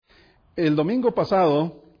El domingo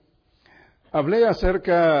pasado hablé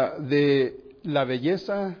acerca de la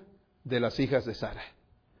belleza de las hijas de Sara.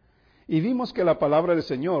 Y vimos que la palabra del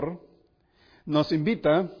Señor nos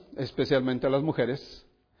invita, especialmente a las mujeres,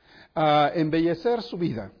 a embellecer su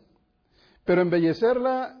vida, pero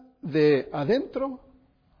embellecerla de adentro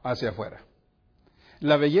hacia afuera.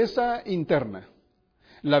 La belleza interna,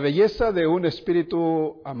 la belleza de un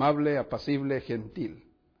espíritu amable, apacible, gentil.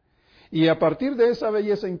 Y a partir de esa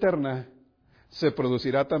belleza interna se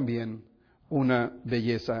producirá también una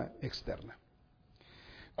belleza externa.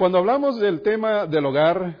 Cuando hablamos del tema del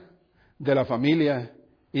hogar, de la familia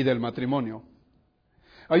y del matrimonio,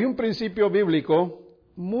 hay un principio bíblico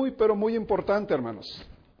pero muy importante, hermanos.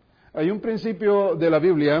 Hay un principio de la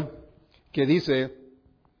Biblia que dice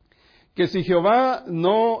que si Jehová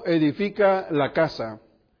no edifica la casa,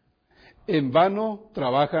 en vano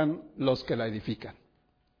trabajan los que la edifican.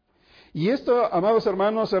 Y esto, amados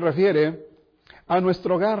hermanos, se refiere a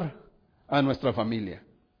nuestro hogar, a nuestra familia.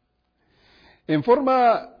 En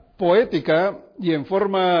forma poética y en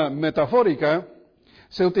forma metafórica,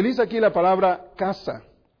 se utiliza aquí la palabra casa,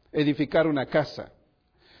 edificar una casa.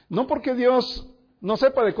 No porque Dios no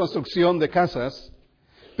sepa de construcción de casas,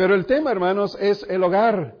 pero el tema, hermanos, es el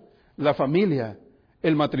hogar, la familia,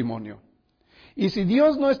 el matrimonio. Y si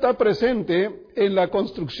Dios no está presente en la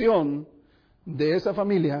construcción de esa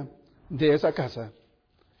familia, de esa casa,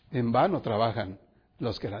 en vano trabajan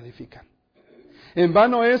los que la edifican. En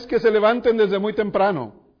vano es que se levanten desde muy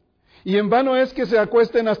temprano, y en vano es que se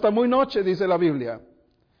acuesten hasta muy noche, dice la Biblia,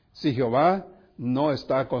 si Jehová no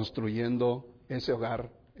está construyendo ese hogar,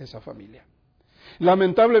 esa familia.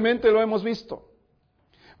 Lamentablemente lo hemos visto.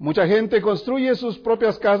 Mucha gente construye sus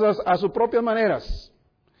propias casas a sus propias maneras,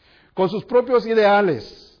 con sus propios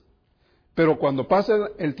ideales, pero cuando pasa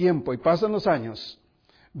el tiempo y pasan los años,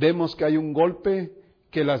 vemos que hay un golpe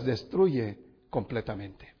que las destruye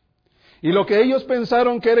completamente. Y lo que ellos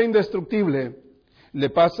pensaron que era indestructible, le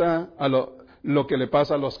pasa a lo que le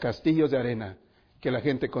pasa a los castillos de arena que la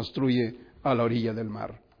gente construye a la orilla del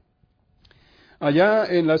mar. Allá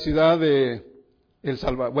en la ciudad de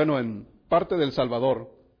en parte del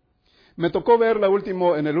Salvador, me tocó ver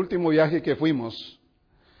en el último viaje que fuimos,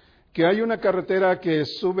 que hay una carretera que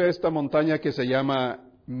sube a esta montaña que se llama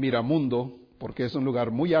Miramundo, porque es un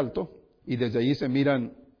lugar muy alto, y desde allí se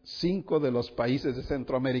miran 5 de los países de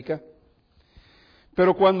Centroamérica.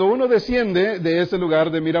 Pero cuando uno desciende de ese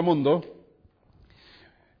lugar de Miramundo,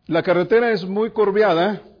 la carretera es muy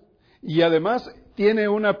curviada y además tiene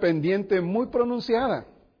una pendiente muy pronunciada.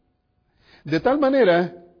 De tal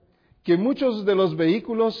manera que muchos de los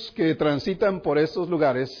vehículos que transitan por estos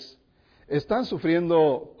lugares están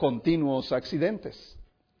sufriendo continuos accidentes.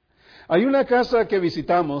 Hay una casa que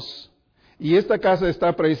visitamos y esta casa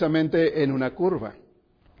está precisamente en una curva.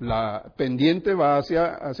 La pendiente va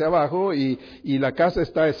hacia abajo y la casa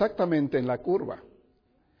está exactamente en la curva.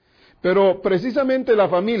 Pero precisamente la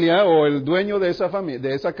familia o el dueño de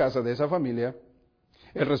esa casa, de esa familia,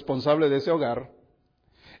 el responsable de ese hogar,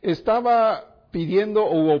 estaba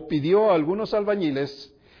pidió a algunos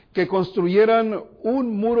albañiles que construyeran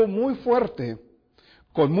un muro muy fuerte,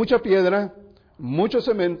 con mucha piedra, mucho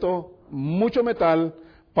cemento, mucho metal,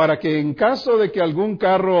 para que en caso de que algún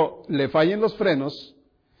carro le fallen los frenos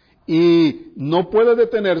y no pueda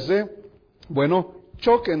detenerse,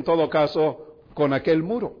 choque en todo caso con aquel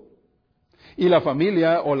muro. Y la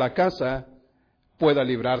familia o la casa pueda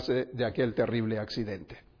librarse de aquel terrible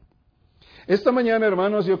accidente. Esta mañana,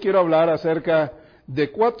 hermanos, yo quiero hablar acerca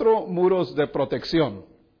de 4 muros de protección.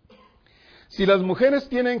 Si las mujeres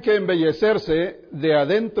tienen que embellecerse de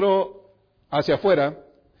adentro hacia afuera,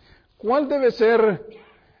 ¿cuál debe ser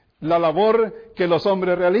la labor que los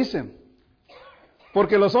hombres realicen?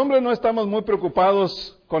 Porque los hombres no estamos muy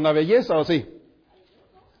preocupados con la belleza, ¿o sí?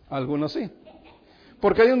 Algunos sí.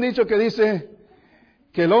 Porque hay un dicho que dice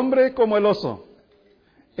que el hombre como el oso,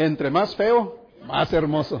 entre más feo, más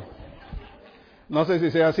hermoso. No sé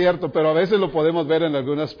si sea cierto, pero a veces lo podemos ver en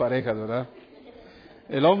algunas parejas, ¿verdad?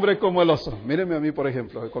 El hombre como el oso. Mírenme a mí, por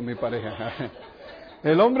ejemplo, con mi pareja.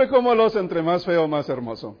 El hombre como el oso, entre más feo, más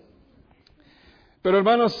hermoso. Pero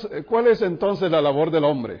hermanos, ¿cuál es entonces la labor del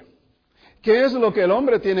hombre? ¿Qué es lo que el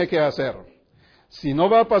hombre tiene que hacer? Si no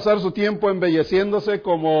va a pasar su tiempo embelleciéndose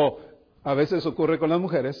como a veces ocurre con las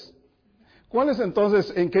mujeres, ¿cuál es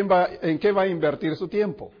entonces en qué va a invertir su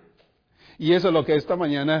tiempo? Y eso es lo que esta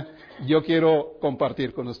mañana yo quiero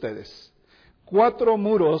compartir con ustedes. 4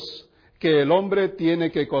 muros que el hombre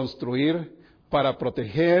tiene que construir para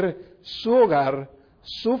proteger su hogar,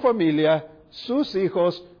 su familia, sus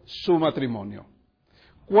hijos, su matrimonio.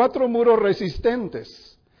 4 muros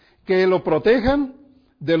resistentes que lo protejan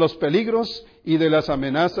de los peligros y de las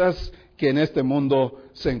amenazas que en este mundo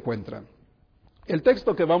se encuentran. El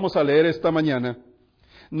texto que vamos a leer esta mañana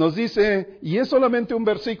nos dice, y es solamente un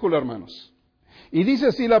versículo, hermanos, y dice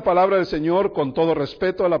así la palabra del Señor, con todo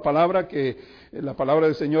respeto a la palabra que la palabra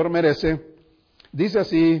del Señor merece, dice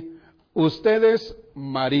así: ustedes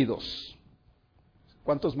maridos.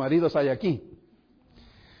 ¿Cuántos maridos hay aquí?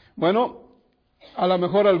 Bueno, a lo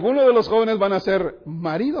mejor algunos de los jóvenes van a ser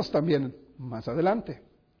maridos también más adelante.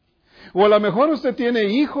 O a lo mejor usted tiene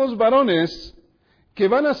hijos varones que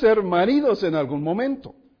van a ser maridos en algún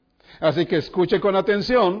momento. Así que escuche con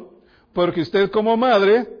atención, porque usted como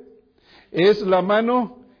madre es la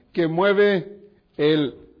mano que mueve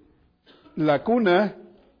la cuna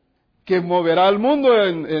que moverá al mundo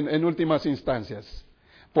en últimas instancias.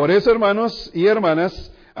 Por eso, hermanos y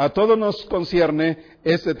hermanas, a todos nos concierne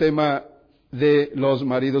este tema de los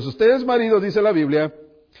maridos. Ustedes, maridos, dice la Biblia,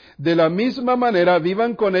 de la misma manera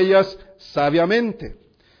vivan con ellas sabiamente,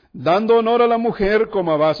 dando honor a la mujer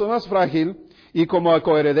como a vaso más frágil y como a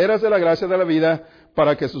coherederas de la gracia de la vida,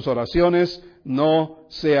 para que sus oraciones no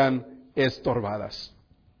sean estorbadas.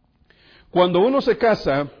 Cuando uno se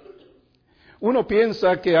casa, uno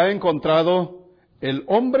piensa que ha encontrado el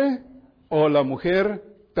hombre o la mujer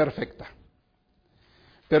perfecta.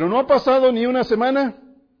 Pero no ha pasado ni una semana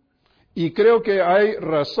y creo que hay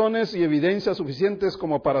razones y evidencias suficientes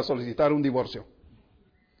como para solicitar un divorcio.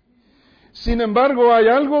 Sin embargo, hay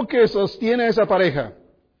algo que sostiene a esa pareja.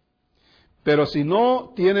 Pero si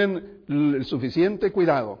no tienen el suficiente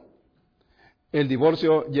cuidado, el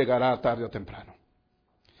divorcio llegará tarde o temprano.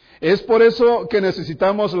 Es por eso que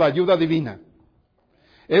necesitamos la ayuda divina.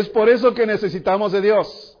 Es por eso que necesitamos de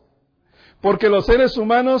Dios. Porque los seres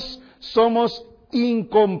humanos somos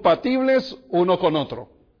incompatibles uno con otro.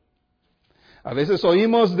 A veces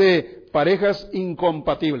oímos de parejas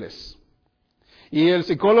incompatibles. Y el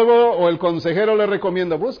psicólogo o el consejero le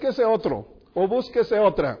recomienda, búsquese otro o búsquese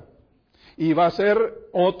otra. Y va a ser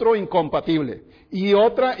otro incompatible y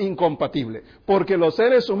otra incompatible. Porque los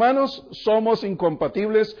seres humanos somos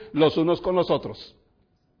incompatibles los unos con los otros.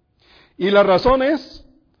 Y la razón es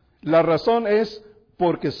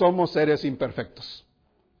porque somos seres imperfectos.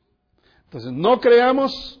 Entonces, no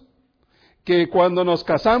creamos que cuando nos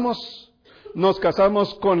casamos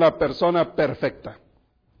con la persona perfecta.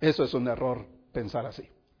 Eso es un error, pensar así.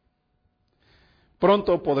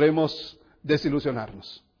 Pronto podremos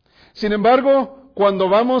desilusionarnos. Sin embargo, cuando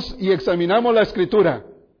vamos y examinamos la Escritura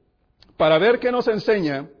para ver qué nos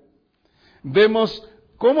enseña, vemos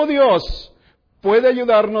cómo Dios puede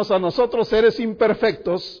ayudarnos a nosotros, seres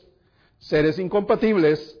imperfectos, seres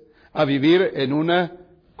incompatibles, a vivir en una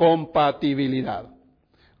compatibilidad.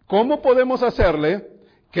 ¿Cómo podemos hacerle?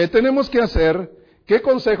 ¿Qué tenemos que hacer? ¿Qué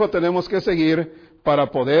consejo tenemos que seguir para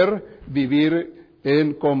poder vivir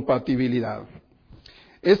en compatibilidad?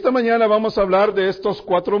 Esta mañana vamos a hablar de estos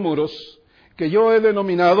 4 muros que yo he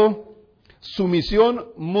denominado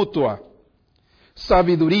sumisión mutua,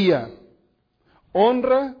 sabiduría,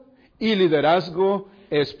 honra y liderazgo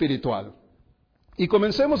espiritual. Y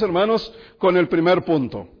comencemos, hermanos, con el primer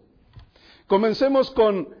punto. Comencemos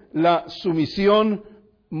con la sumisión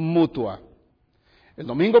mutua. El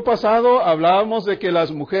domingo pasado hablábamos de que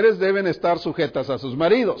las mujeres deben estar sujetas a sus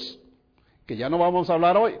maridos, que ya no vamos a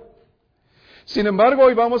hablar hoy. Sin embargo,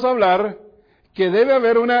 hoy vamos a hablar que debe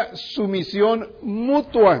haber una sumisión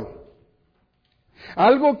mutua.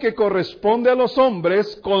 Algo que corresponde a los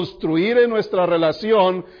hombres construir en nuestra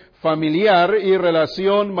relación familiar y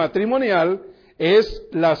relación matrimonial es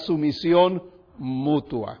la sumisión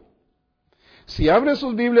mutua. Si abren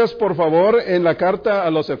sus Biblias, por favor, en la carta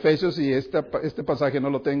a los Efesios, y este pasaje no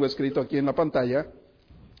lo tengo escrito aquí en la pantalla,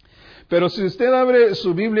 pero si usted abre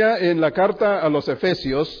su Biblia en la carta a los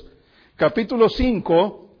Efesios, capítulo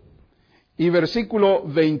 5 y versículo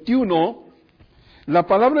 21, la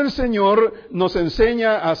palabra del Señor nos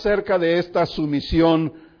enseña acerca de esta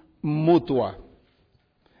sumisión mutua,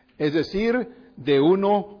 es decir, de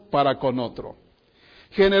uno para con otro.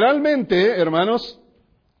 Generalmente, hermanos,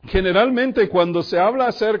 cuando se habla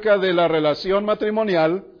acerca de la relación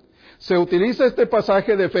matrimonial, se utiliza este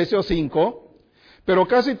pasaje de Efesios 5, pero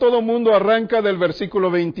casi todo mundo arranca del versículo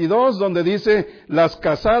 22, donde dice, las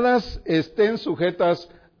casadas estén sujetas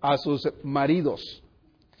a sus maridos.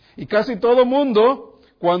 Y casi todo mundo,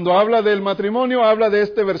 cuando habla del matrimonio, habla de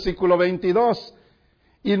este versículo 22.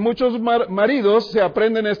 Y muchos maridos se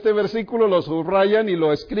aprenden este versículo, lo subrayan y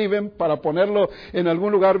lo escriben para ponerlo en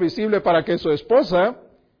algún lugar visible para que su esposa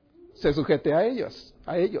se sujete a ellos.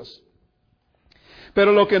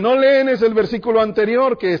 Pero lo que no leen es el versículo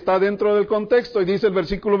anterior que está dentro del contexto y dice el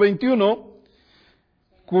versículo 21,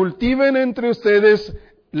 cultiven entre ustedes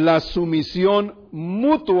la sumisión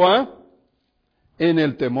mutua en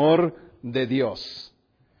el temor de Dios.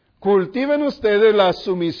 Cultiven ustedes la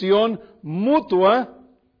sumisión mutua.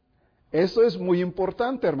 Eso es muy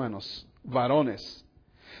importante, hermanos, varones.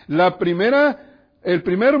 El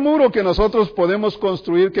primer muro que nosotros podemos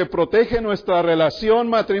construir que protege nuestra relación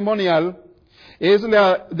matrimonial es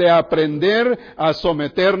la de aprender a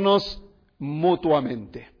someternos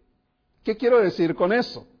mutuamente. ¿Qué quiero decir con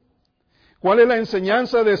eso? ¿Cuál es la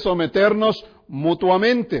enseñanza de someternos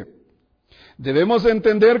mutuamente? Debemos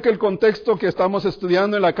entender que el contexto que estamos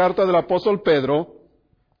estudiando en la carta del apóstol Pedro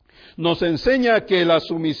nos enseña que la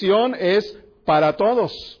sumisión es para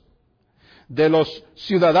todos, de los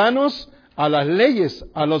ciudadanos a las leyes,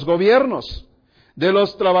 a los gobiernos, de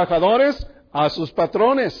los trabajadores a sus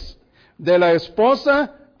patrones, de la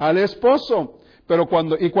esposa al esposo. Pero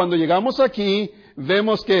cuando llegamos aquí,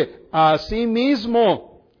 vemos que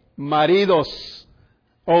asimismo, maridos,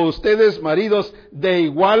 o ustedes maridos, de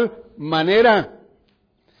igual manera.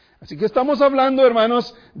 Así que estamos hablando,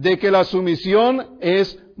 hermanos, de que la sumisión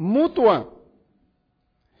es mutua.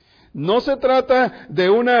 No se trata de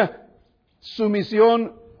una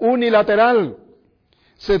sumisión unilateral,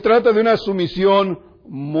 se trata de una sumisión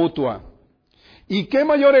mutua. ¿Y qué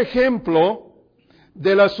mayor ejemplo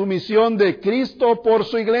de la sumisión de Cristo por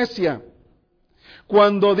su iglesia?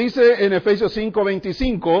 Cuando dice en Efesios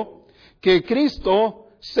 5:25 que Cristo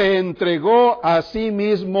se entregó a sí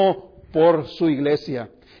mismo por su iglesia.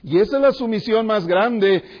 Y esa es la sumisión más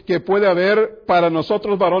grande que puede haber para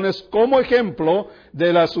nosotros varones como ejemplo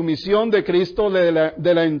de la sumisión de Cristo,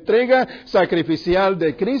 de la entrega sacrificial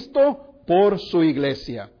de Cristo por su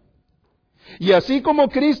iglesia. Y así como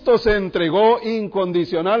Cristo se entregó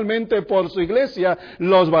incondicionalmente por su iglesia,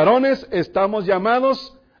 los varones estamos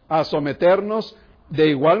llamados a someternos de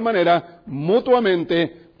igual manera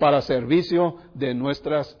mutuamente para servicio de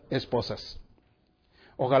nuestras esposas.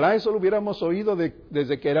 Ojalá eso lo hubiéramos oído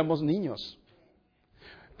desde que éramos niños.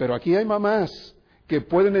 Pero aquí hay mamás que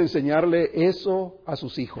pueden enseñarle eso a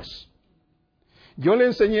sus hijos. Yo le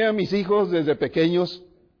enseñé a mis hijos desde pequeños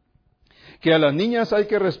que a las niñas hay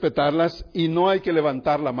que respetarlas y no hay que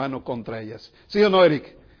levantar la mano contra ellas. ¿Sí o no,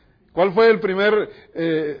 Eric? ¿Cuál fue el primer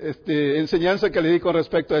enseñanza que le di con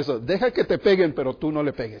respecto a eso? Deja que te peguen, pero tú no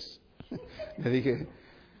le pegues. Le dije,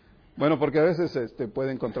 bueno, porque a veces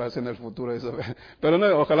puede encontrarse en el futuro eso, pero no,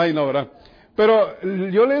 ojalá y no, ¿verdad? Pero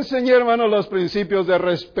yo le enseñé, hermano, los principios de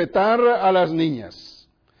respetar a las niñas,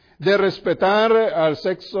 de respetar al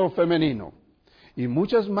sexo femenino. Y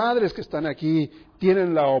muchas madres que están aquí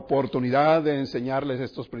tienen la oportunidad de enseñarles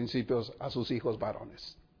estos principios a sus hijos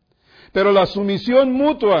varones. Pero la sumisión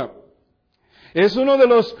mutua es uno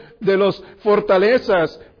de los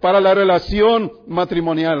fortalezas para la relación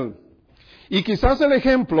matrimonial. Y quizás el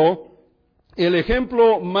ejemplo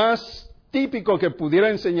más típico que pudiera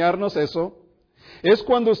enseñarnos eso, es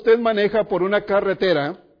cuando usted maneja por una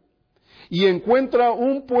carretera y encuentra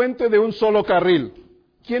un puente de un solo carril.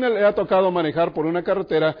 ¿Quién le ha tocado manejar por una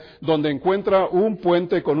carretera donde encuentra un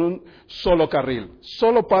puente con un solo carril?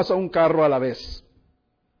 Solo pasa un carro a la vez.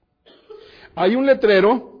 Hay un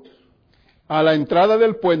letrero a la entrada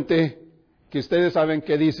del puente que ustedes saben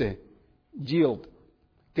que dice yield,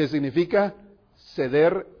 que significa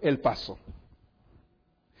ceder el paso.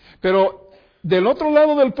 Pero del otro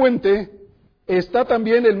lado del puente está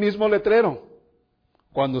también el mismo letrero.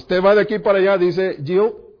 Cuando usted va de aquí para allá dice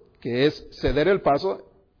yield, que es ceder el paso.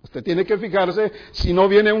 Usted tiene que fijarse si no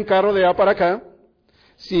viene un carro de allá para acá,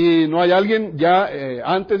 si no hay alguien ya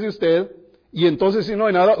antes de usted, y entonces si no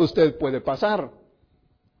hay nada, usted puede pasar.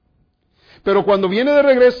 Pero cuando viene de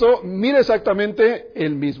regreso, mire exactamente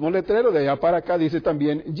el mismo letrero de allá para acá, dice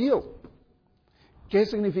también yield. ¿Qué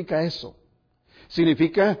significa eso?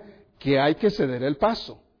 Significa que hay que ceder el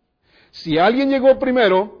paso. Si alguien llegó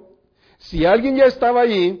primero, si alguien ya estaba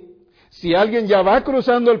allí, si alguien ya va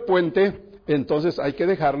cruzando el puente, entonces hay que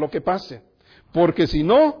dejarlo que pase. Porque si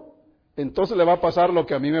no, entonces le va a pasar lo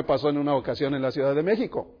que a mí me pasó en una ocasión en la Ciudad de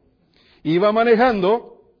México. Iba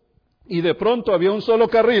manejando y de pronto había un solo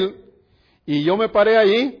carril y yo me paré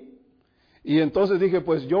ahí y entonces dije,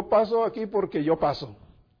 pues yo paso aquí porque yo paso.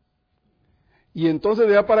 Y entonces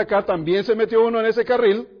de allá para acá también se metió uno en ese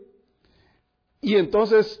carril y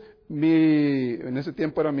entonces en ese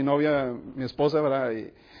tiempo era mi novia, mi esposa, ¿verdad?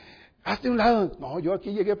 Y, hazte un lado. No, yo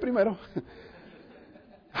aquí llegué primero.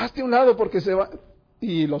 Hazte un lado porque se va.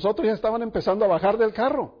 Y los otros ya estaban empezando a bajar del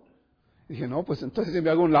carro. Dije, no, pues entonces me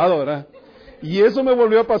hago un lado, ¿verdad? Y eso me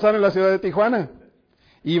volvió a pasar en la ciudad de Tijuana.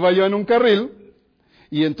 Iba yo en un carril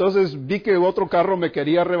y entonces vi que otro carro me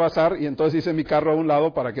quería rebasar y entonces hice mi carro a un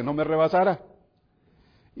lado para que no me rebasara.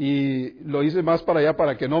 y lo hice más para allá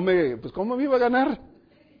para que no me, pues ¿cómo me iba a ganar?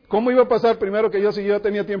 ¿Cómo iba a pasar primero que yo si yo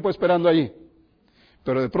tenía tiempo esperando allí?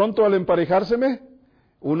 Pero de pronto al emparejárseme,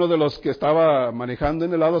 uno de los que estaba manejando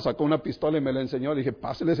en el lado sacó una pistola y me la enseñó. Le dije,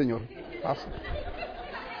 pásele señor, pásele.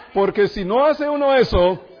 Porque si no hace uno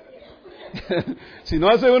eso,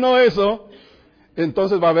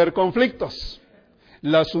 entonces va a haber conflictos.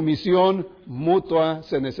 La sumisión mutua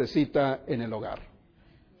se necesita en el hogar.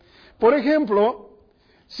 Por ejemplo,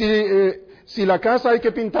 si la casa hay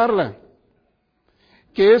que pintarla,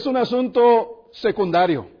 que es un asunto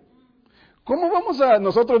secundario, ¿cómo vamos a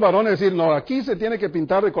nosotros varones decir, no, aquí se tiene que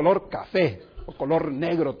pintar de color café, o color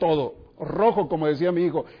negro todo, o rojo, como decía mi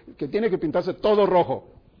hijo, que tiene que pintarse todo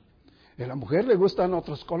rojo? A la mujer le gustan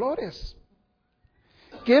otros colores.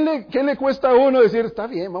 ¿Qué le cuesta a uno decir, está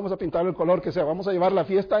bien, vamos a pintar el color que sea, vamos a llevar la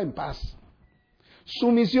fiesta en paz?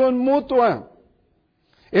 Sumisión mutua.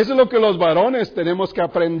 Eso es lo que los varones tenemos que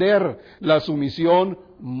aprender, la sumisión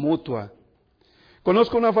mutua.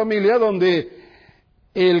 Conozco una familia donde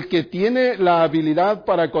el que tiene la habilidad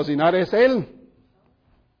para cocinar es él.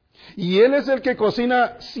 Y él es el que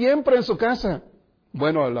cocina siempre en su casa.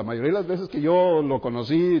 Bueno, la mayoría de las veces que yo lo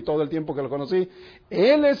conocí, todo el tiempo que lo conocí,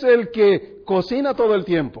 él es el que cocina todo el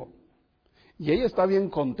tiempo. Y ella está bien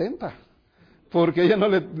contenta, porque ella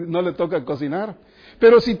no le toca cocinar.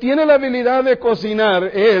 Pero si tiene la habilidad de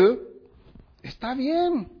cocinar él, está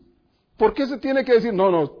bien. ¿Por qué se tiene que decir,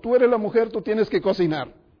 no, tú eres la mujer, tú tienes que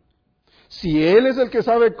cocinar? Si él es el que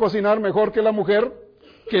sabe cocinar mejor que la mujer,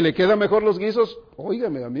 que le quedan mejor los guisos,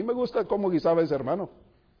 óigame, a mí me gusta cómo guisaba ese hermano.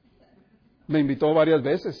 Me invitó varias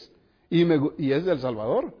veces y es de El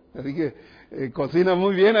Salvador, así que cocina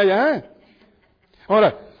muy bien allá.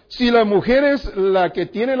 Ahora, si la mujer es la que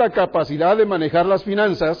tiene la capacidad de manejar las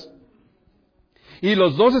finanzas y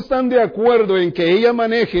los dos están de acuerdo en que ella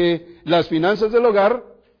maneje las finanzas del hogar,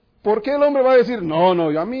 ¿por qué el hombre va a decir, no,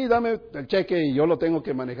 a mí dame el cheque y yo lo tengo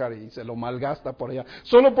que manejar y se lo malgasta por allá?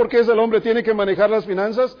 ¿Solo porque es el hombre tiene que manejar las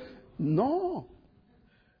finanzas? No.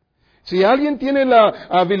 Si alguien tiene la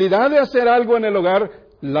habilidad de hacer algo en el hogar,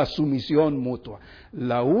 la sumisión mutua.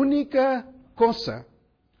 La única cosa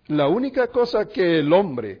que el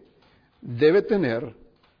hombre debe tener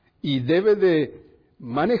y debe de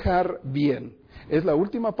manejar bien es la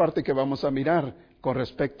última parte que vamos a mirar con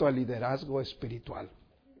respecto al liderazgo espiritual.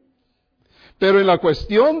 Pero en la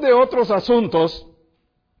cuestión de otros asuntos,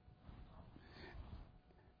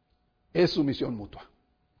 es sumisión mutua.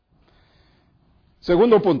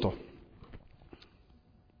 Segundo punto.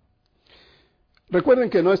 Recuerden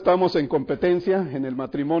que no estamos en competencia en el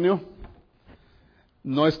matrimonio,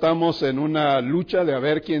 no estamos en una lucha de a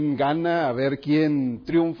ver quién gana, a ver quién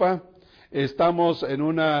triunfa, estamos en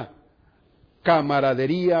una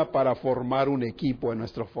camaradería para formar un equipo en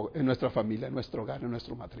nuestra familia, en nuestro hogar, en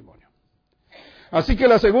nuestro matrimonio. Así que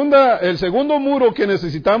el segundo muro que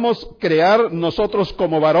necesitamos crear nosotros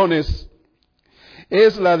como varones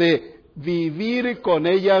es la de vivir con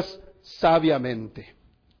ellas sabiamente.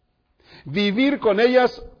 Vivir con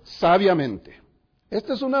ellas sabiamente.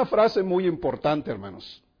 Esta es una frase muy importante,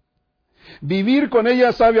 hermanos. Vivir con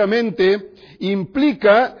ellas sabiamente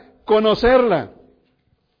implica conocerla.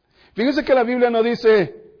 Fíjense que la Biblia no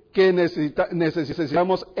dice que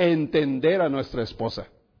necesitamos entender a nuestra esposa.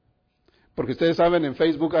 Porque ustedes saben, en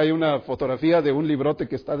Facebook hay una fotografía de un librote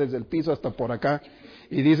que está desde el piso hasta por acá.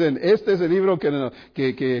 Y dicen, este es el libro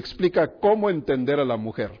que explica cómo entender a la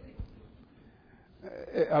mujer.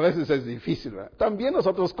 A veces es difícil, ¿verdad? También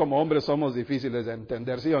nosotros como hombres somos difíciles de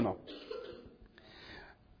entender, ¿sí o no?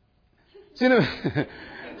 Sí,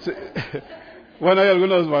 bueno, hay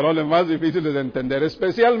algunos varones más difíciles de entender,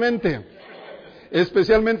 especialmente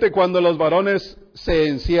cuando los varones se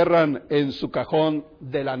encierran en su cajón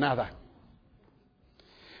de la nada.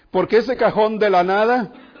 Porque ese cajón de la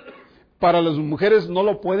nada, para las mujeres no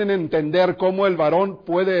lo pueden entender, cómo el varón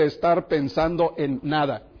puede estar pensando en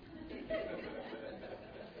nada.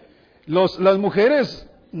 Las mujeres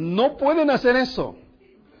no pueden hacer eso,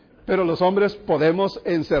 pero los hombres podemos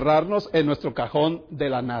encerrarnos en nuestro cajón de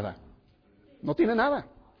la nada. No tiene nada.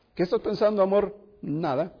 ¿Qué estás pensando, amor?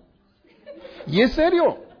 Nada. Y es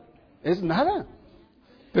serio, es nada.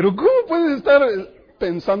 Pero ¿cómo puedes estar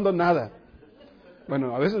pensando nada?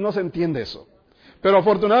 Bueno, a veces no se entiende eso. Pero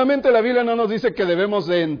afortunadamente la Biblia no nos dice que debemos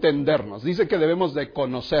de entendernos, dice que debemos de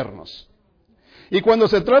conocernos. Y cuando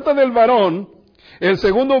se trata del varón, el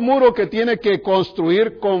segundo muro que tiene que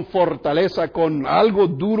construir con fortaleza, con algo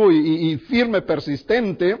duro y firme,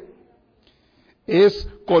 persistente, es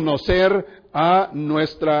conocer a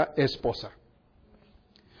nuestra esposa.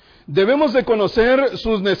 Debemos de conocer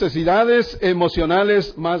sus necesidades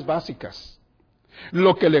emocionales más básicas.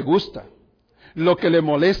 lo que le gusta, lo que le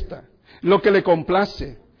molesta, lo que le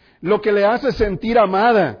complace, lo que le hace sentir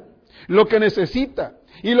amada, lo que necesita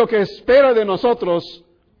y lo que espera de nosotros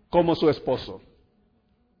como su esposo.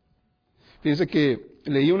 Fíjense que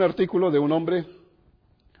leí un artículo de un hombre,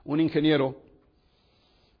 un ingeniero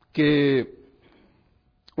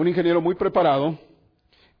muy preparado,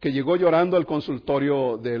 que llegó llorando al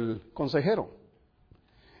consultorio del consejero.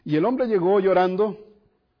 Y el hombre llegó llorando.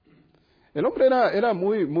 El hombre era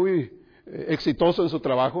muy exitoso en su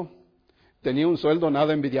trabajo. Tenía un sueldo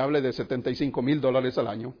nada envidiable de $75,000 al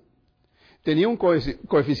año. Tenía un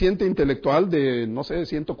coeficiente intelectual de,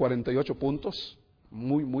 148 puntos.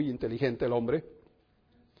 Muy inteligente el hombre.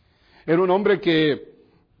 Era un hombre que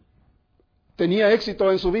tenía éxito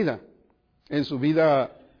en su vida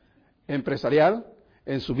empresarial,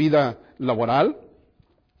 en su vida laboral.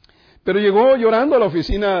 Pero llegó llorando a la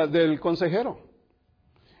oficina del consejero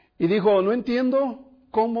y dijo: no entiendo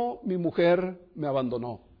cómo mi mujer me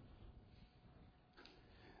abandonó.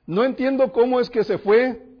 No entiendo cómo es que se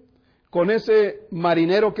fue con ese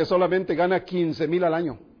marinero que solamente gana 15,000 al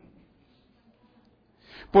año.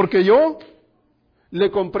 Porque yo le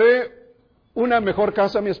compré una mejor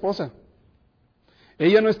casa a mi esposa.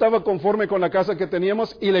 Ella no estaba conforme con la casa que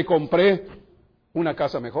teníamos y le compré una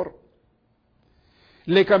casa mejor.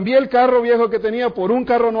 Le cambié el carro viejo que tenía por un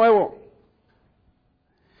carro nuevo.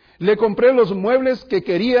 Le compré los muebles que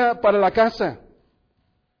quería para la casa.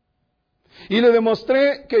 Y le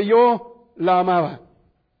demostré que yo la amaba.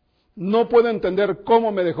 No puedo entender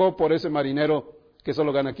cómo me dejó por ese marinero que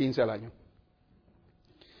solo gana 15 al año.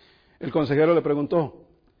 El consejero le preguntó: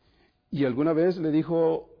 ¿y alguna vez le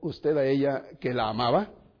dijo usted a ella que la amaba?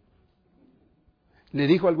 ¿Le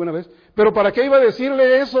dijo alguna vez? ¿Pero para qué iba a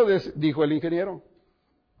decirle eso? Dijo el ingeniero.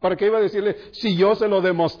 ¿Para qué iba a decirle si yo se lo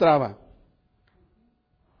demostraba?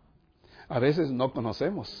 A veces no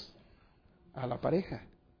conocemos a la pareja.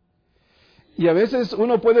 Y a veces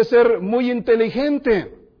uno puede ser muy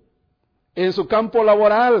inteligente en su campo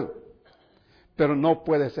laboral, pero no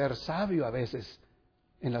puede ser sabio a veces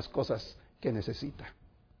en las cosas que necesita.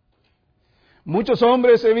 Muchos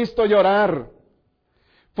hombres he visto llorar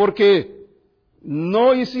porque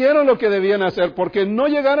no hicieron lo que debían hacer, porque no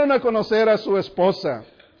llegaron a conocer a su esposa,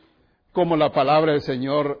 como la palabra del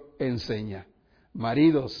Señor enseña.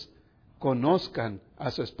 Maridos, conozcan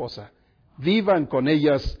a su esposa, vivan con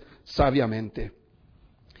ellas sabiamente.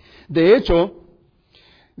 De hecho,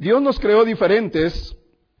 Dios nos creó diferentes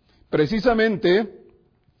precisamente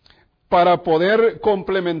para poder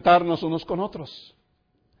complementarnos unos con otros.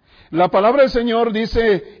 La palabra del Señor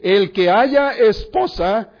dice: el que haya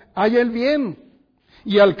esposa, haya el bien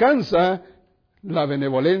y alcanza la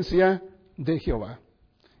benevolencia de Jehová.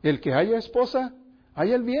 El que haya esposa,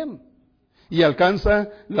 haya el bien y alcanza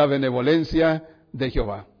la benevolencia de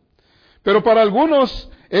Jehová. Pero para algunos,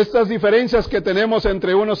 estas diferencias que tenemos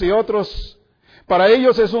entre unos y otros, para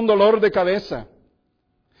ellos es un dolor de cabeza.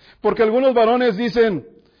 Porque algunos varones dicen: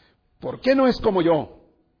 ¿por qué no es como yo?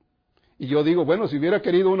 Y yo digo: bueno, si hubiera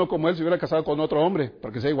querido uno como él, se hubiera casado con otro hombre,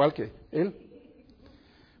 para que sea igual que él.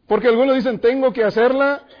 Porque algunos dicen: tengo que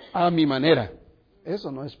hacerla a mi manera.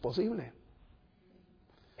 Eso no es posible.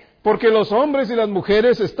 Porque los hombres y las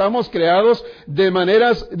mujeres estamos creados de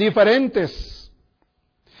maneras diferentes.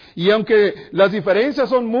 Y aunque las diferencias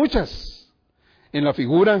son muchas, en la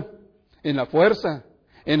figura, en la fuerza,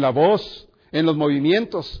 en la voz, en los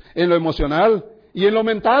movimientos, en lo emocional y en lo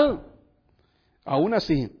mental, aún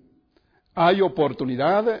así hay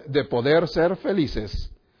oportunidad de poder ser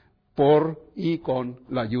felices por y con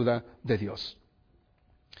la ayuda de Dios.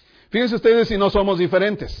 Fíjense ustedes si no somos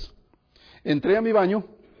diferentes. Entré a mi baño,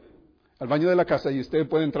 al baño de la casa, y usted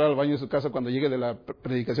puede entrar al baño de su casa cuando llegue de la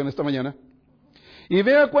predicación esta mañana, y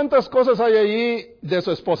vea cuántas cosas hay ahí de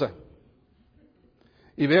su esposa.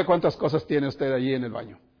 Y vea cuántas cosas tiene usted allí en el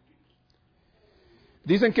baño.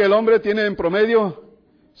 Dicen que el hombre tiene en promedio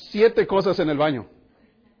 7 cosas en el baño.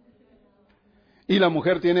 Y la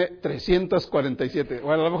mujer tiene 347.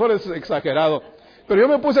 Bueno, a lo mejor es exagerado. Pero yo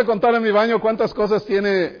me puse a contar en mi baño cuántas cosas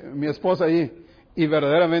tiene mi esposa ahí. Y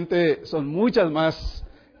verdaderamente son muchas más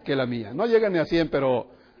que la mía. No llegan ni a 100,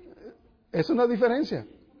 pero es una diferencia.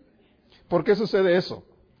 ¿Por qué sucede eso?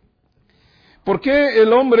 ¿Por qué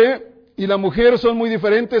el hombre y la mujer son muy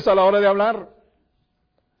diferentes a la hora de hablar?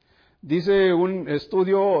 Dice un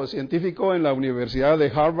estudio científico en la Universidad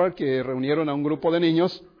de Harvard que reunieron a un grupo de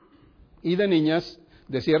niños y de niñas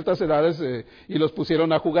de ciertas edades y los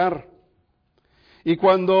pusieron a jugar. Y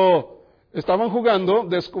cuando estaban jugando,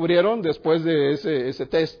 descubrieron, después de ese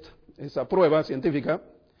test, esa prueba científica,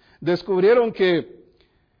 descubrieron que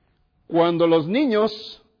cuando los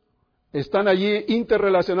niños están allí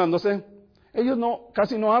interrelacionándose, ellos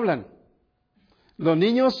casi no hablan. Los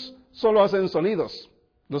niños solo hacen sonidos.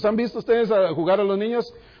 ¿Los han visto ustedes jugar a los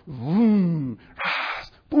niños? ¡Bum!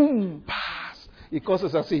 ¡Ras! ¡Pum! ¡Paz! Y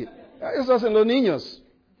cosas así. Eso hacen los niños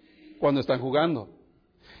cuando están jugando.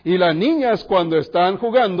 Y las niñas cuando están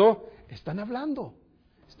jugando, están hablando.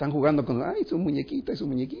 Están jugando con, ay, su muñequita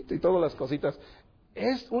y todas las cositas.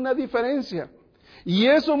 Es una diferencia. Y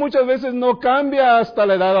eso muchas veces no cambia hasta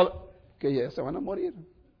la edad que ya se van a morir.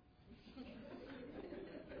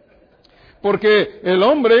 Porque el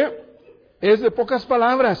hombre es de pocas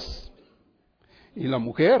palabras y la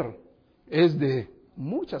mujer es de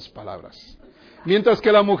muchas palabras. Mientras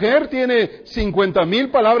que la mujer tiene 50,000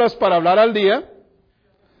 palabras para hablar al día,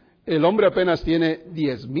 el hombre apenas tiene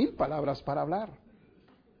 10,000 palabras para hablar.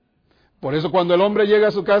 Por eso cuando el hombre llega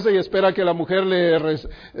a su casa y espera que la mujer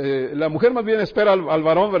la mujer más bien espera al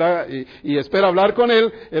varón, ¿verdad? Y espera hablar con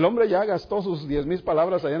él, el hombre ya gastó sus 10,000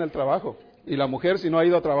 palabras allá en el trabajo. Y la mujer, si no ha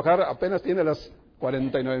ido a trabajar, apenas tiene las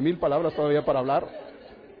 49,000 palabras todavía para hablar.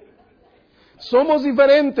 Somos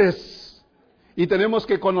diferentes y tenemos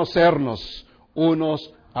que conocernos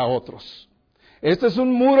unos a otros. Este es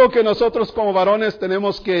un muro que nosotros como varones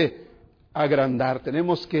tenemos que agrandar,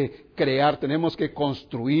 tenemos que crear, tenemos que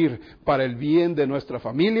construir para el bien de nuestra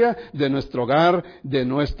familia, de nuestro hogar, de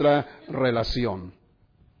nuestra relación.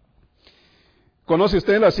 ¿Conoce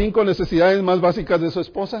usted las 5 necesidades más básicas de su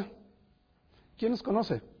esposa? ¿Quién los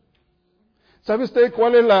conoce? ¿Sabe usted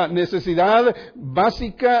cuál es la necesidad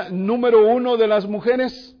básica número 1 de las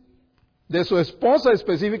mujeres? De su esposa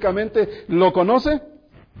específicamente, ¿lo conoce?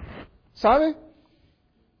 ¿Sabe?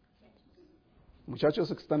 Muchachos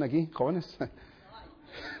que están aquí, jóvenes,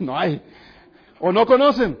 no hay, o no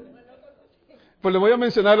conocen. Pues le voy a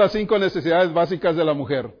mencionar las 5 necesidades básicas de la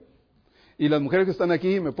mujer. Y las mujeres que están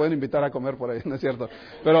aquí me pueden invitar a comer por ahí, ¿no es cierto?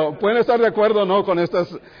 Pero pueden estar de acuerdo o no con estas,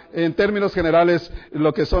 en términos generales,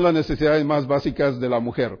 lo que son las necesidades más básicas de la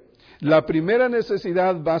mujer. La primera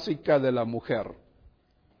necesidad básica de la mujer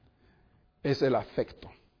es el afecto,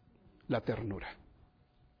 la ternura.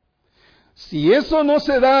 Si eso no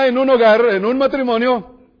se da en un hogar, en un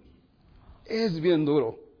matrimonio, es bien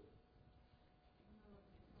duro.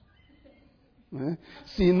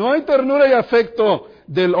 Si no hay ternura y afecto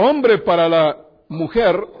del hombre para la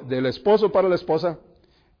mujer, del esposo para la esposa,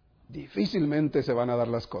 difícilmente se van a dar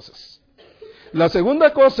las cosas. La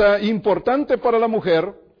segunda cosa importante para la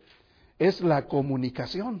mujer es la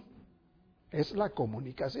comunicación. Es la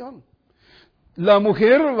comunicación. La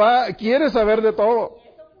mujer quiere saber de todo.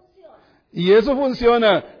 Y eso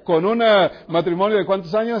funciona con un matrimonio de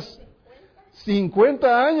 ¿cuántos años?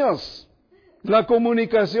 50 años. La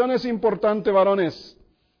comunicación es importante, varones.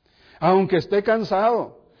 Aunque esté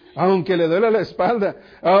cansado, aunque le duele la espalda,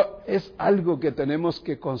 es algo que tenemos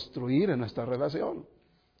que construir en nuestra relación.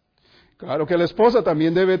 Claro que la esposa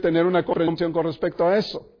también debe tener una comprensión con respecto a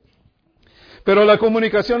eso. Pero la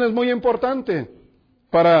comunicación es muy importante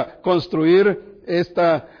para construir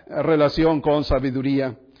esta relación con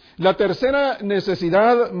sabiduría. La tercera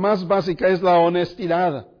necesidad más básica es la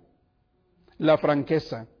honestidad, la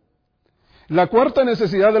franqueza. La cuarta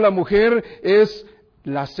necesidad de la mujer es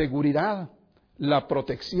la seguridad, la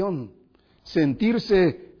protección,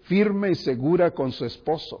 sentirse firme y segura con su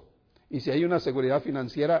esposo. Y si hay una seguridad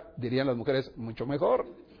financiera, dirían las mujeres, mucho mejor.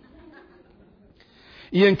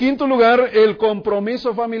 Y en quinto lugar, el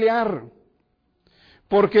compromiso familiar.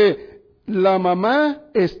 Porque la mamá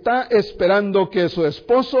está esperando que su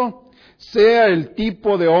esposo sea el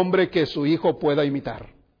tipo de hombre que su hijo pueda imitar.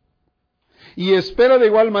 Y espera de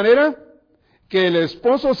igual manera que el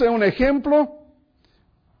esposo sea un ejemplo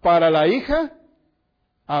para la hija,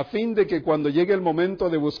 a fin de que cuando llegue el momento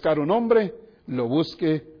de buscar un hombre, lo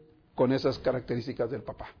busque con esas características del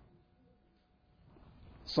papá.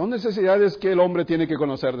 Son necesidades que el hombre tiene que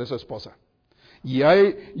conocer de su esposa. Y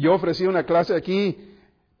yo ofrecí una clase aquí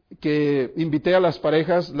que invité a las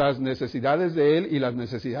parejas las necesidades de él y las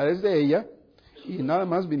necesidades de ella, y nada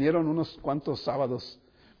más vinieron unos cuantos sábados.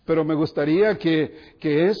 Pero me gustaría que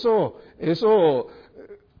eso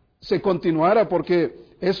se continuara, porque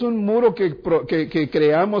es un muro que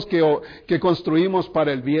creamos, que construimos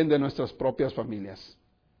para el bien de nuestras propias familias.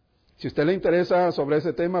 Si a usted le interesa sobre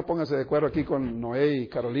ese tema, póngase de acuerdo aquí con Noé y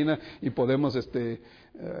Carolina y podemos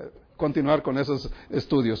continuar con esos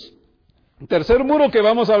estudios. El tercer muro que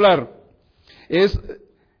vamos a hablar es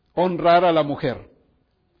honrar a la mujer.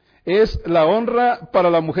 Es la honra para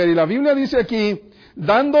la mujer. Y la Biblia dice aquí,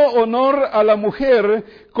 dando honor a la mujer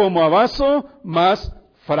como a vaso más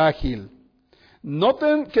frágil.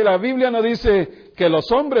 Noten que la Biblia no dice que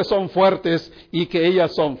los hombres son fuertes y que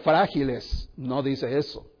ellas son frágiles. No dice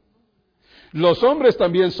eso. Los hombres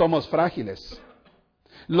también somos frágiles.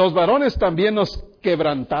 Los varones también nos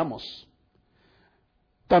quebrantamos.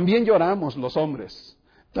 También lloramos los hombres.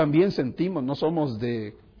 También sentimos, no somos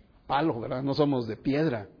de palo, ¿verdad? No somos de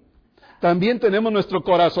piedra. También tenemos nuestro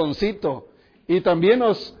corazoncito y también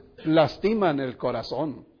nos lastiman el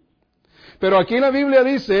corazón. Pero aquí la Biblia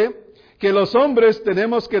dice que los hombres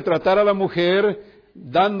tenemos que tratar a la mujer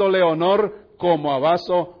dándole honor como a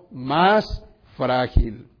vaso más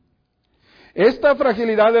frágil. Esta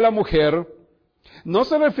fragilidad de la mujer no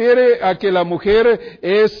se refiere a que la mujer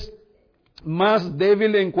es más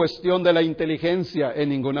débil en cuestión de la inteligencia en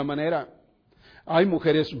ninguna manera. Hay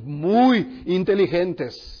mujeres muy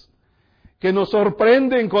inteligentes que nos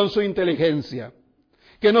sorprenden con su inteligencia,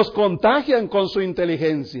 que nos contagian con su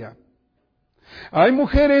inteligencia. Hay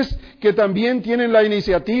mujeres que también tienen la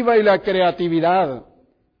iniciativa y la creatividad,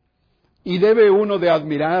 y debe uno de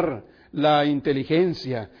admirar la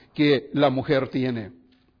inteligencia que la mujer tiene.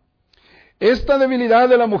 Esta debilidad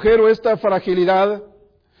de la mujer o esta fragilidad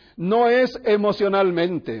no es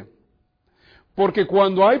emocionalmente, porque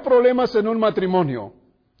cuando hay problemas en un matrimonio,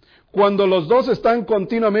 cuando los dos están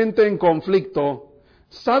continuamente en conflicto,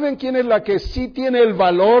 ¿saben quién es la que sí tiene el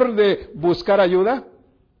valor de buscar ayuda?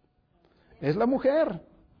 Es la mujer.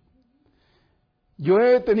 Yo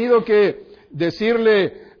he tenido que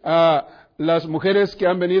decirle a las mujeres que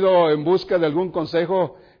han venido en busca de algún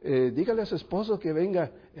consejo, dígale a su esposo que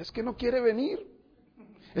venga. Es que no quiere venir.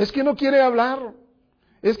 Es que no quiere hablar.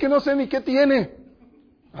 Es que no sé ni qué tiene.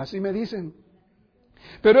 Así me dicen.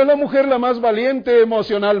 Pero es la mujer la más valiente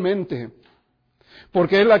emocionalmente,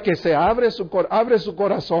 porque es la que se abre su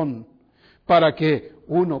corazón para que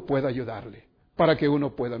uno pueda ayudarle, para que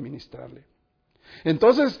uno pueda ministrarle.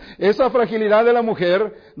 Entonces, esa fragilidad de la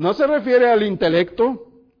mujer no se refiere al intelecto,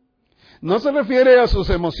 no se refiere a sus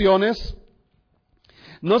emociones,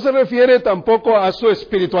 no se refiere tampoco a su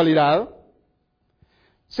espiritualidad.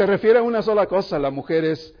 Se refiere a una sola cosa: la mujer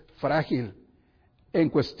es frágil en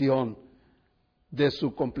cuestión de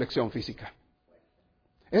su complexión física.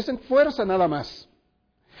 Es en fuerza nada más.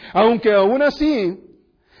 Aunque aún así,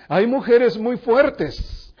 hay mujeres muy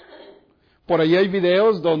fuertes. Por ahí hay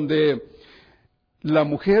videos donde la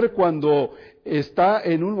mujer, cuando está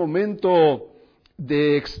en un momento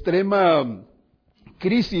de extrema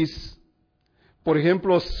crisis, por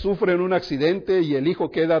ejemplo, sufre un accidente y el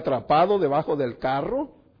hijo queda atrapado debajo del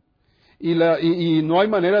carro, y no hay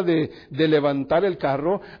manera de levantar el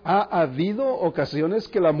carro. Ha habido ocasiones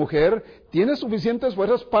que la mujer tiene suficientes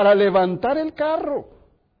fuerzas para levantar el carro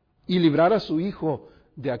y librar a su hijo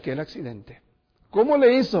de aquel accidente. ¿Cómo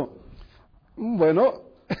le hizo? Bueno,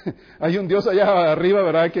 hay un Dios allá arriba,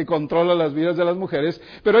 ¿verdad?, que controla las vidas de las mujeres,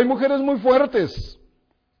 pero hay mujeres muy fuertes.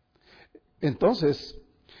 Entonces,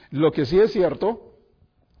 lo que sí es cierto,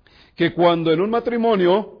 que cuando en un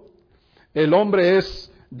matrimonio el hombre es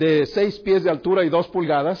de 6 pies de altura y 2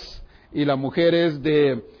 pulgadas, y la mujer es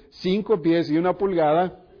de 5 pies y 1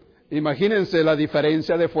 pulgada, imagínense la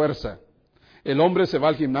diferencia de fuerza. El hombre se va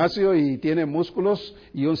al gimnasio y tiene músculos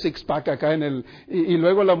y un six-pack acá y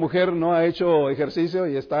luego la mujer no ha hecho ejercicio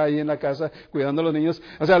y está ahí en la casa cuidando a los niños.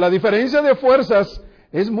 O sea, la diferencia de fuerzas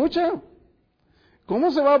es mucha.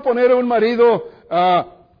 ¿Cómo se va a poner un marido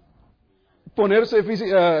a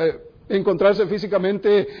encontrarse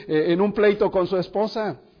físicamente en un pleito con su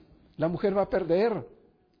esposa? La mujer va a perder.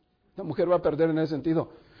 La mujer va a perder en ese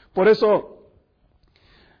sentido. Por eso,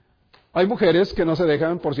 hay mujeres que no se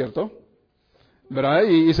dejan, por cierto, ¿verdad?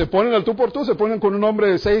 Y se ponen al tú por tú, se ponen con un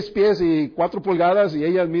hombre de 6 pies y 4 pulgadas y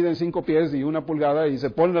ellas miden 5 pies y 1 pulgada y se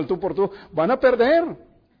ponen al tú por tú. Van a perder.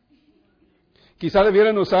 Quizá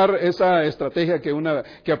debieran usar esa estrategia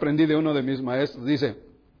que aprendí de uno de mis maestros. Dice: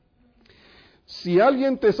 si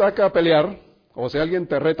alguien te saca a pelear, o si alguien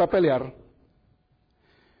te reta a pelear,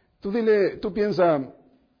 tú piensa,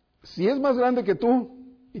 si es más grande que tú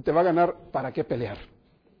y te va a ganar, ¿para qué pelear?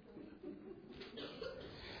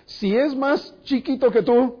 Si es más chiquito que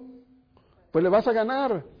tú, pues le vas a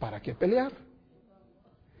ganar, ¿para qué pelear?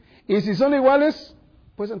 Y si son iguales,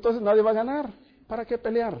 pues entonces nadie va a ganar, ¿para qué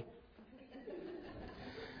pelear?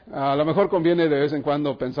 A lo mejor conviene de vez en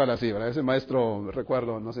cuando pensar así, ¿verdad? Ese maestro,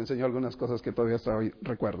 recuerdo, nos enseñó algunas cosas que todavía hasta hoy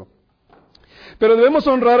recuerdo. Pero debemos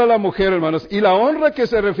honrar a la mujer, hermanos. Y la honra que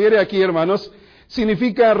se refiere aquí, hermanos,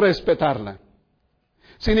 significa respetarla.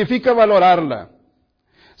 Significa valorarla.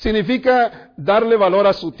 Significa darle valor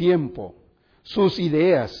a su tiempo, sus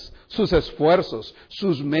ideas, sus esfuerzos,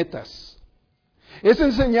 sus metas. Es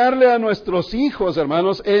enseñarle a nuestros hijos,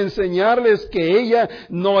 hermanos, enseñarles que ella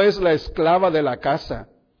no es la esclava de la casa,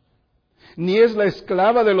 ni es la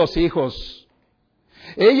esclava de los hijos,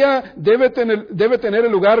 Ella debe tener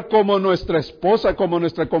el lugar como nuestra esposa, como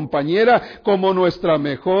nuestra compañera, como nuestra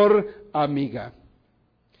mejor amiga.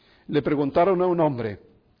 Le preguntaron a un hombre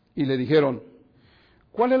y le dijeron,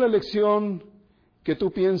 ¿cuál es la lección que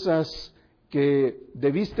tú piensas que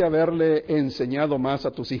debiste haberle enseñado más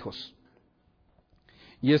a tus hijos?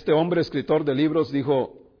 Y este hombre, escritor de libros,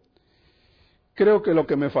 dijo, creo que lo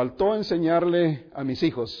que me faltó enseñarle a mis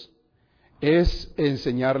hijos es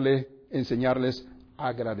enseñarles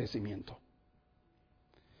agradecimiento.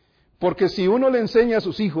 Porque si uno le enseña a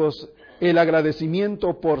sus hijos el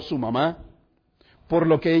agradecimiento por su mamá, por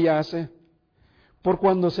lo que ella hace, por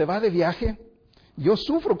cuando se va de viaje. Yo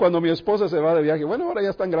sufro cuando mi esposa se va de viaje. Bueno, ahora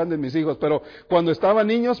ya están grandes mis hijos, pero cuando estaban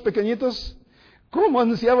niños pequeñitos, ¿cómo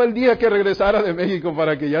ansiaba el día que regresara de México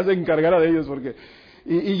para que ya se encargara de ellos? Porque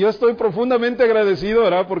y yo estoy profundamente agradecido,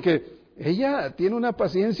 ¿verdad? Porque ella tiene una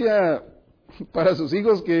paciencia para sus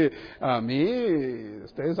hijos que a mí,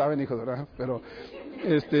 ustedes saben, hijos, ¿verdad? Pero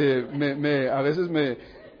a veces me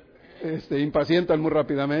impacientan muy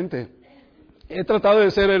rápidamente. He tratado de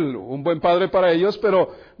ser un buen padre para ellos,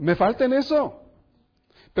 pero me falta en eso.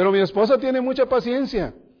 Pero mi esposa tiene mucha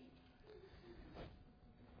paciencia.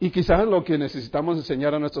 Y quizás lo que necesitamos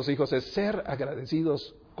enseñar a nuestros hijos es ser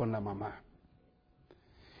agradecidos con la mamá.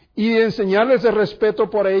 Y enseñarles el respeto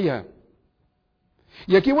por ella.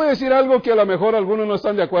 Y aquí voy a decir algo que a lo mejor algunos no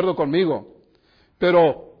están de acuerdo conmigo.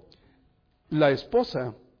 Pero la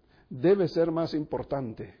esposa debe ser más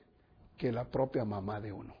importante que la propia mamá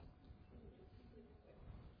de uno.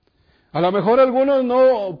 A lo mejor algunos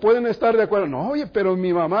no pueden estar de acuerdo. No, oye, pero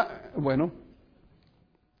mi mamá, bueno,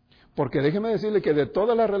 porque déjeme decirle que de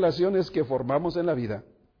todas las relaciones que formamos en la vida,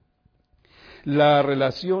 la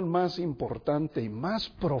relación más importante y más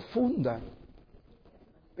profunda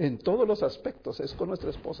en todos los aspectos es con nuestra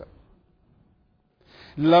esposa.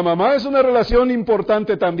 La mamá es una relación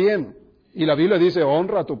importante también. Y la Biblia dice,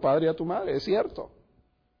 honra a tu padre y a tu madre, es cierto.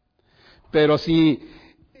 Pero si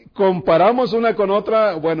comparamos una con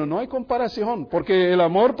otra, bueno, no hay comparación, porque el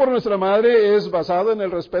amor por nuestra madre es basado en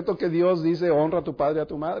el respeto que Dios dice, honra a tu padre y a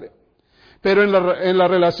tu madre. Pero en la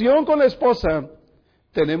relación con la esposa,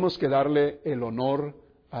 tenemos que darle el honor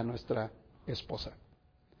a nuestra esposa.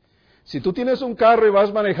 Si tú tienes un carro y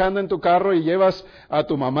vas manejando en tu carro y llevas a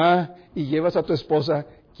tu mamá y llevas a tu esposa,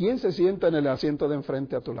 ¿quién se sienta en el asiento de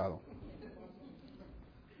enfrente a tu lado?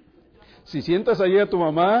 Si sientas allí a tu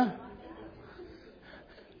mamá.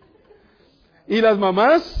 Y las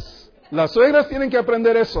mamás, las suegras tienen que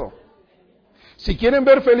aprender eso. Si quieren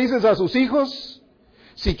ver felices a sus hijos,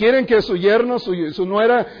 si quieren que su yerno, su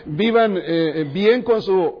nuera vivan bien con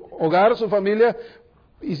su hogar, su familia,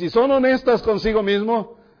 y si son honestas consigo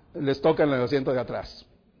mismo, les toca en el asiento de atrás.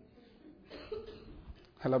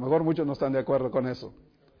 A lo mejor muchos no están de acuerdo con eso.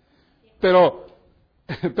 Pero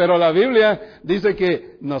la Biblia dice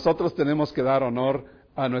que nosotros tenemos que dar honor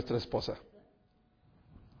a nuestra esposa.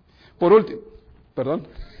 Por último, perdón.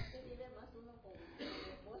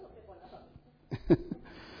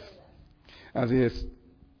 Así es.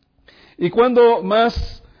 Y cuánto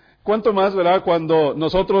más, ¿verdad? Cuando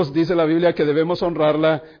nosotros, dice la Biblia, que debemos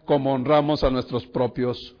honrarla como honramos a nuestros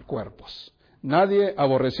propios cuerpos. Nadie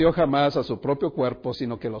aborreció jamás a su propio cuerpo,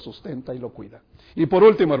 sino que lo sustenta y lo cuida. Y por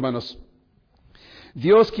último, hermanos,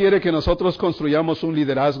 Dios quiere que nosotros construyamos un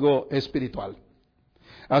liderazgo espiritual.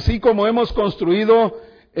 Así como hemos construido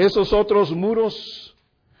esos otros muros,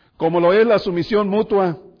 como lo es la sumisión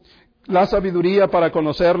mutua, la sabiduría para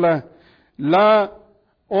conocerla, la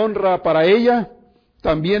honra para ella,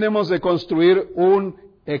 también hemos de construir un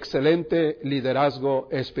excelente liderazgo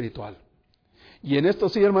espiritual. Y en esto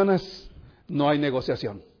sí, hermanas, no hay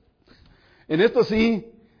negociación. En esto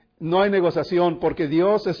sí, no hay negociación, porque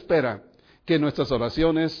Dios espera que nuestras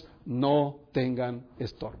oraciones no tengan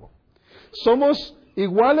estorbo. Somos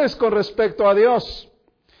iguales con respecto a Dios.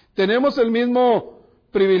 Tenemos el mismo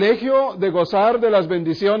privilegio de gozar de las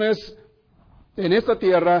bendiciones en esta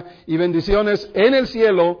tierra y bendiciones en el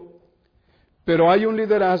cielo, pero hay un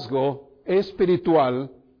liderazgo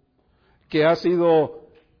espiritual que ha sido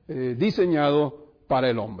diseñado para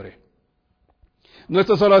el hombre.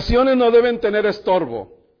 Nuestras oraciones no deben tener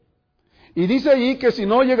estorbo. Y dice allí que si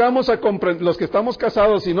no llegamos a comprender, los que estamos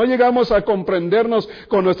casados, si no llegamos a comprendernos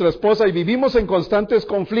con nuestra esposa y vivimos en constantes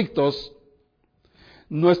conflictos,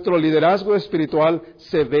 nuestro liderazgo espiritual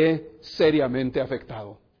se ve seriamente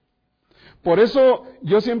afectado. Por eso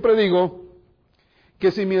yo siempre digo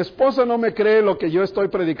que si mi esposa no me cree lo que yo estoy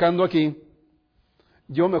predicando aquí,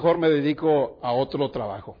 yo mejor me dedico a otro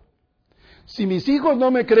trabajo. Si mis hijos no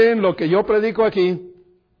me creen lo que yo predico aquí,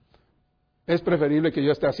 es preferible que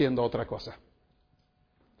yo esté haciendo otra cosa.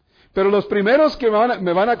 Pero los primeros que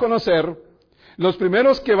me van a conocer, los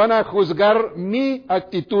primeros que van a juzgar mi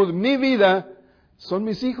actitud, mi vida, son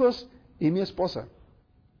mis hijos y mi esposa.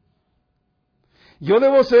 Yo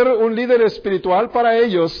debo ser un líder espiritual para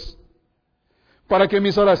ellos, para que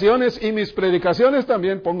mis oraciones y mis predicaciones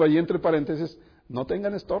también, pongo allí entre paréntesis, no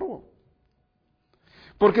tengan estorbo.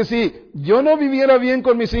 Porque si yo no viviera bien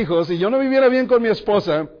con mis hijos, y yo no viviera bien con mi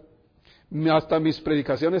esposa, hasta mis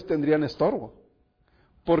predicaciones tendrían estorbo.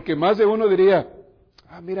 Porque más de uno diría,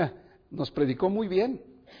 mira, nos predicó muy bien,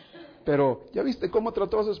 pero ¿ya viste cómo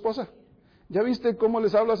trató a su esposa? ¿Ya viste cómo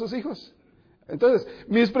les habla a sus hijos? Entonces,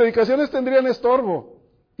 mis predicaciones tendrían estorbo,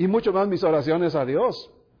 y mucho más mis oraciones a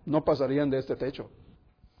Dios no pasarían de este techo.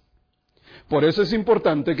 Por eso es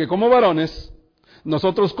importante que como varones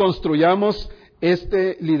nosotros construyamos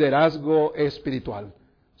este liderazgo espiritual,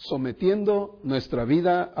 sometiendo nuestra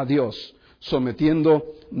vida a Dios,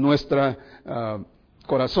 sometiendo nuestro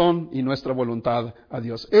corazón y nuestra voluntad a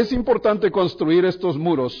Dios. Es importante construir estos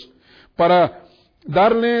muros para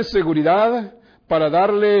darle seguridad, para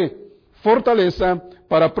darle fortaleza,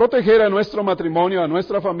 para proteger a nuestro matrimonio, a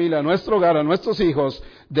nuestra familia, a nuestro hogar, a nuestros hijos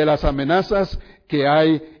de las amenazas que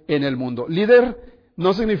hay en el mundo. Líder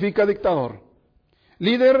no significa dictador.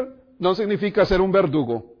 Líder no significa ser un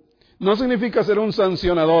verdugo. No significa ser un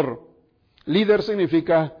sancionador. Líder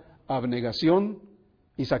significa abnegación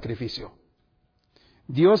y sacrificio.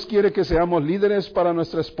 Dios quiere que seamos líderes para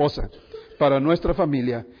nuestra esposa, para nuestra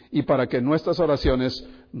familia y para que nuestras oraciones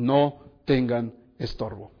no tengan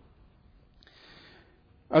estorbo.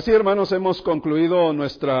 Así, hermanos, hemos concluido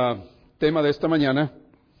nuestro tema de esta mañana.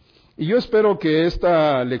 Y yo espero que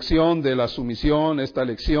esta lección de la sumisión, esta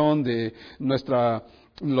lección de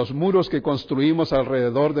los muros que construimos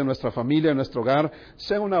alrededor de nuestra familia, nuestro hogar,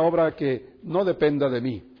 sea una obra que no dependa de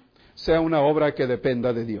mí, sea una obra que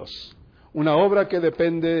dependa de Dios, una obra que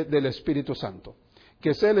depende del Espíritu Santo.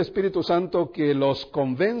 Que sea el Espíritu Santo que los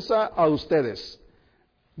convenza a ustedes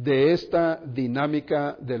de esta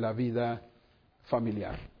dinámica de la vida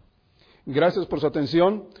familiar. Gracias por su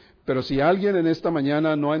atención, pero si alguien en esta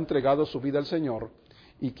mañana no ha entregado su vida al Señor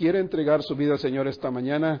y quiere entregar su vida al Señor esta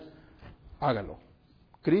mañana, hágalo.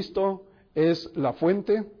 Cristo es la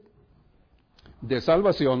fuente de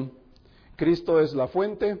salvación. Cristo es la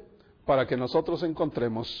fuente para que nosotros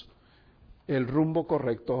encontremos el rumbo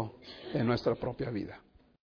correcto en nuestra propia vida.